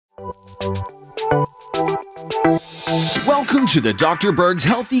Welcome to the Dr. Berg's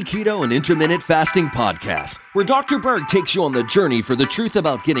Healthy Keto and Intermittent Fasting Podcast, where Dr. Berg takes you on the journey for the truth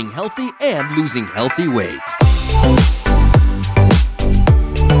about getting healthy and losing healthy weight.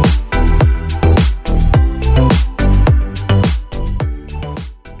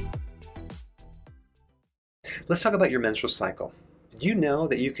 Let's talk about your menstrual cycle. Did you know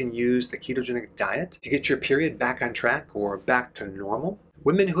that you can use the ketogenic diet to get your period back on track or back to normal?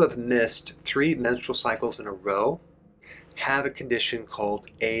 Women who have missed 3 menstrual cycles in a row have a condition called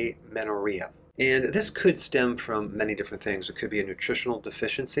amenorrhea. And this could stem from many different things. It could be a nutritional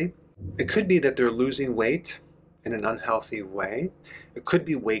deficiency. It could be that they're losing weight in an unhealthy way. It could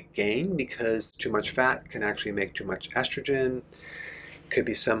be weight gain because too much fat can actually make too much estrogen. Could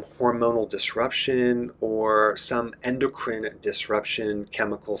be some hormonal disruption or some endocrine disruption,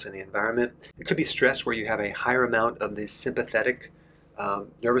 chemicals in the environment. It could be stress where you have a higher amount of the sympathetic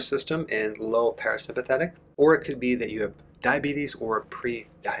nervous system and low parasympathetic. Or it could be that you have diabetes or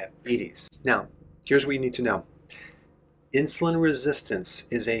pre-diabetes. Now, here's what you need to know. Insulin resistance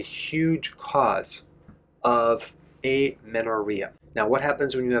is a huge cause of amenorrhea. Now, what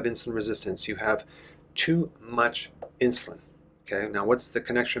happens when you have insulin resistance? You have too much insulin. Okay, now what's the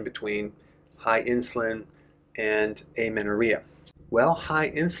connection between high insulin and amenorrhea? Well, high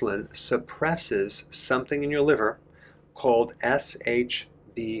insulin suppresses something in your liver called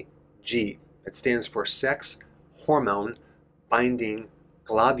SHBG. It stands for sex hormone binding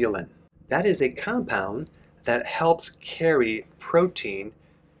globulin. That is a compound that helps carry protein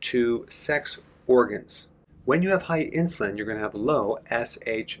to sex organs. When you have high insulin, you're going to have low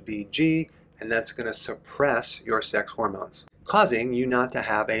SHBG, and that's going to suppress your sex hormones, causing you not to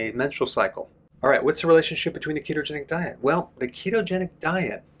have a menstrual cycle. All right, what's the relationship between the ketogenic diet? Well, the ketogenic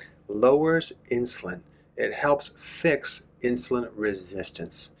diet lowers insulin. It helps fix insulin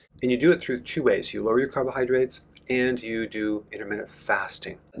resistance. And you do it through 2 ways. You lower your carbohydrates and you do intermittent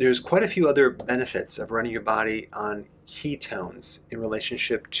fasting. There's quite a few other benefits of running your body on ketones in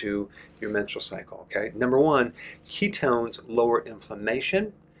relationship to your menstrual cycle. Okay, number 1, ketones lower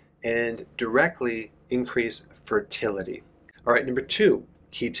inflammation and directly increase fertility. All right, number 2,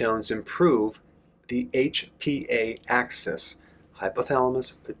 ketones improve the HPA axis,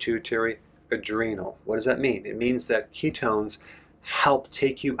 hypothalamus, pituitary, adrenal. What does that mean? It means that ketones help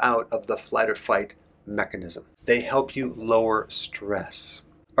take you out of the flight or fight mechanism. They help you lower stress.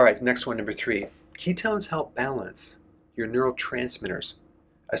 All right, next one, number 3. Ketones help balance your neurotransmitters,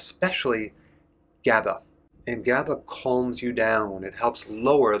 especially GABA. And GABA calms you down. It helps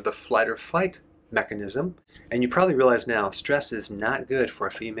lower the flight or fight mechanism. And you probably realize now, stress is not good for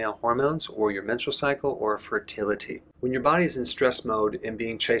female hormones or your menstrual cycle or fertility. When your body is in stress mode and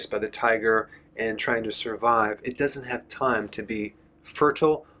being chased by the tiger and trying to survive, it doesn't have time to be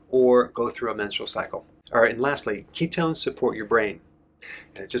fertile or go through a menstrual cycle. All right, and lastly, ketones support your brain.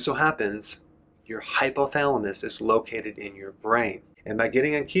 And it just so happens your hypothalamus is located in your brain. And by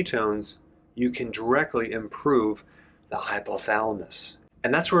getting on ketones, you can directly improve the hypothalamus.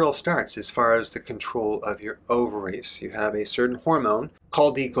 And that's where it all starts as far as the control of your ovaries. You have a certain hormone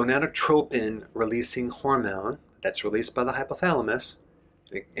called the gonadotropin releasing hormone that's released by the hypothalamus.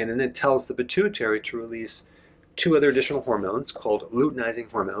 And then it tells the pituitary to release 2 other additional hormones called luteinizing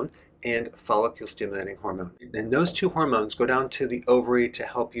hormone and follicle stimulating hormone. And those 2 hormones go down to the ovary to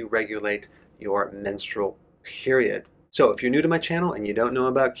help you regulate your menstrual period. So if you're new to my channel and you don't know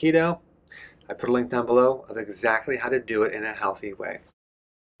about keto, I put a link down below of exactly how to do it in a healthy way.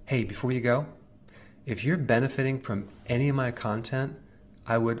 Hey, before you go, if you're benefiting from any of my content,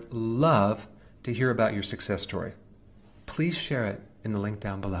 I would love to hear about your success story. Please share it in the link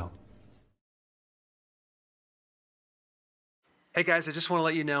down below. Hey guys, I just want to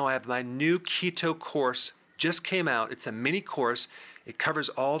let you know I have my new keto course just came out. It's a mini course. It covers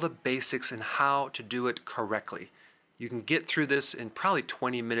all the basics and how to do it correctly. You can get through this in probably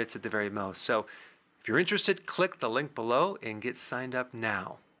 20 minutes at the very most. So if you're interested, click the link below and get signed up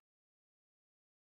now.